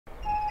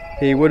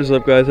Hey, what is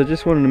up guys? I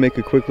just wanted to make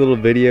a quick little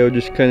video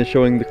just kind of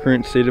showing the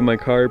current state of my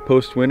car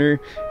post-winter.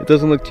 It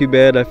doesn't look too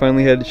bad. I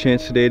finally had a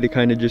chance today to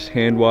kind of just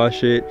hand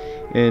wash it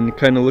and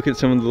kind of look at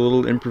some of the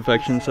little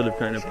imperfections that have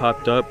kind of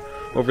popped up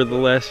over the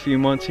last few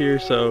months here.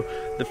 So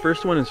the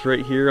first one is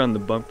right here on the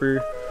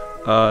bumper.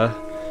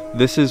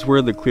 This is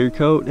where the clear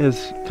coat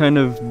has kind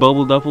of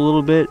bubbled up a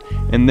little bit,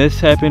 and this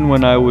happened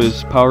when I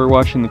was power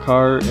washing the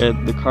car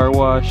at the car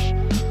wash.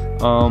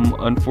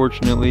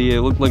 Unfortunately,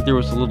 it looked like there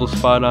was a little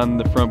spot on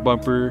the front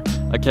bumper.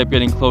 I kept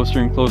getting closer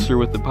and closer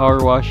with the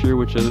power washer,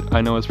 which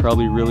I know is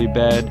probably really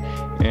bad,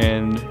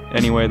 and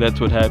anyway, that's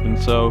what happened.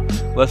 So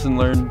lesson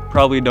learned,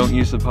 probably don't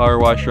use the power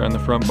washer on the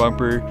front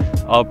bumper.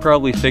 I'll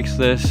probably fix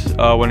this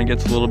when it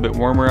gets a little bit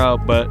warmer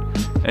out, but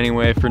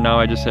anyway, for now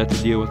I just have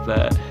to deal with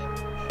that.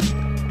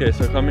 Okay,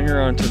 so coming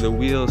around to the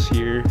wheels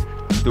here,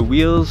 the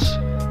wheels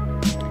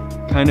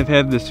kind of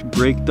have this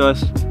brake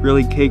dust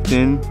really caked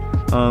in.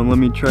 Let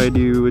me try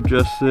to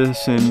adjust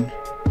this and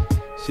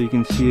so you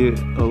can see it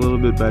a little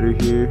bit better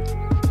here.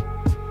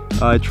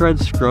 I tried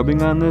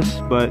scrubbing on this,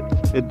 but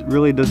it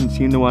really doesn't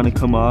seem to want to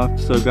come off.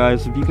 So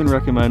guys, if you can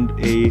recommend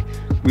a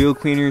wheel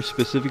cleaner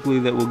specifically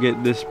that will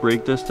get this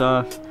brake dust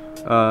off,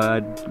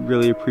 I'd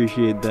really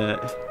appreciate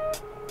that.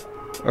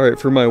 Alright,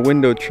 for my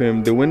window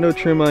trim, the window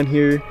trim on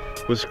here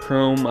was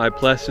chrome. I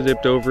plastic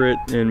dipped over it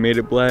and made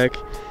it black.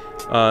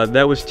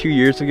 That was 2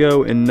 years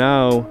ago, and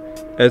now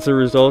as a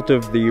result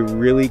of the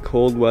really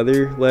cold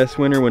weather last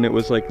winter when it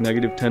was like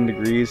 -10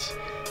 degrees,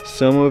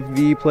 some of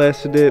the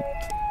plastic dip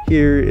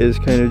here is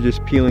kind of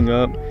just peeling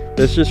up.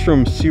 That's just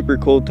from super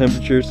cold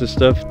temperatures. The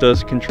stuff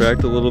does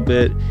contract a little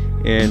bit,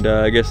 and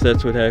I guess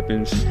that's what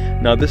happens.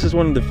 Now this is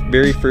one of the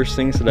very first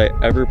things that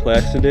I ever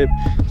plastic dipped,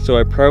 so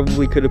I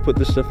probably could have put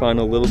this stuff on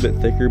a little bit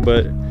thicker,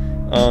 but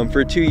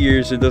for 2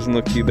 years it doesn't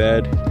look too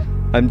bad.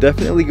 I'm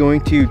definitely going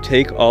to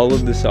take all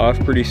of this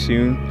off pretty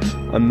soon.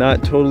 I'm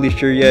not totally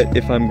sure yet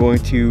if I'm going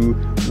to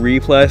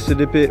re-plastic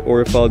dip it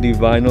or if I'll do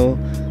vinyl.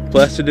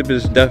 Plastic dip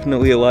is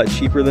definitely a lot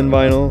cheaper than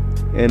vinyl,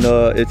 and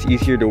it's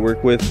easier to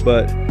work with,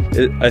 but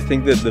I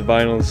think that the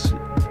vinyl's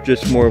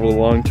just more of a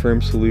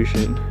long-term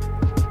solution.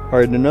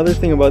 Alright, another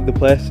thing about the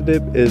plastic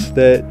dip is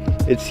that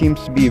it seems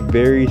to be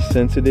very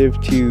sensitive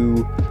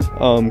to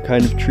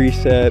kind of tree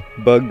sap,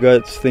 bug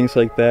guts, things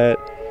like that,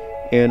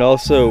 and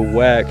also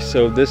wax.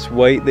 So this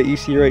white that you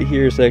see right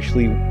here is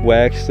actually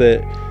wax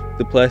that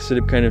the plastic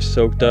dip kind of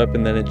soaked up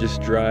and then it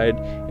just dried,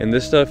 and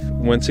this stuff,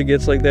 once it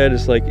gets like that,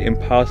 is like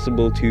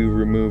impossible to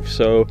remove.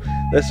 So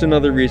that's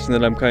another reason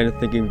that I'm kind of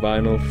thinking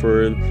vinyl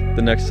for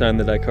the next time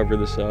that I cover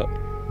this up.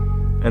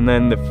 And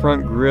then the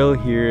front grille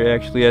here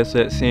actually has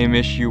that same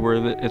issue where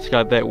it's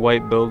got that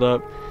white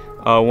buildup.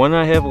 When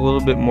I have a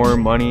little bit more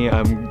money,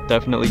 I'm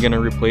definitely going to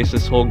replace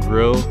this whole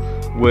grille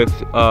with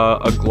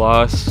a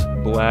gloss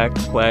black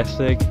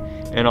plastic,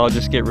 and I'll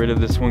just get rid of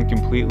this one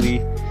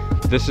completely.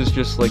 This is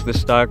just like the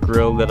stock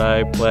grille that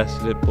I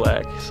plastic dipped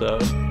black, so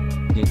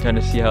you can kind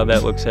of see how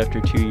that looks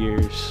after 2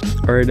 years.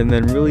 Alright, and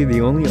then really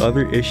the only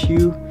other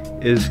issue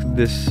is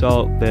this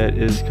salt that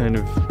is kind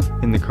of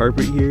in the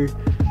carpet here.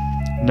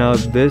 Now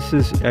this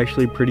is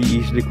actually pretty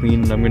easy to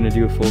clean, and I'm going to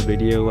do a full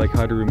video like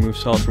how to remove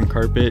salt from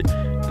carpet.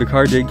 The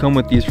car did come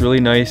with these really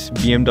nice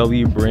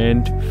BMW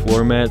brand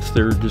floor mats.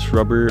 They're just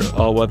rubber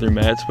all-weather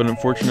mats, but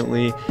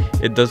unfortunately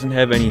it doesn't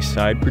have any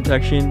side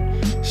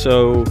protection,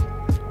 so,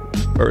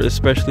 or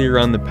especially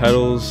around the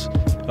pedals,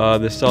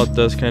 the salt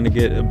does kind of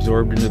get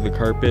absorbed into the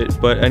carpet.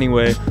 But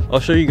anyway, I'll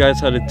show you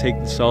guys how to take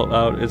the salt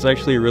out. It's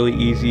actually really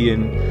easy,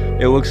 and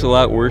it looks a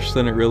lot worse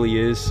than it really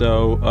is,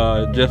 so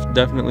just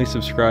definitely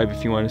subscribe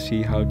if you want to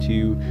see how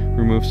to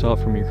remove salt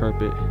from your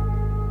carpet.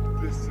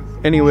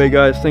 Anyway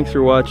guys, thanks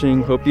for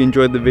watching. Hope you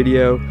enjoyed the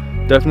video.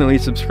 Definitely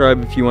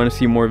subscribe if you want to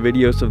see more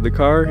videos of the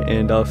car,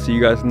 and I'll see you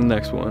guys in the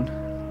next one.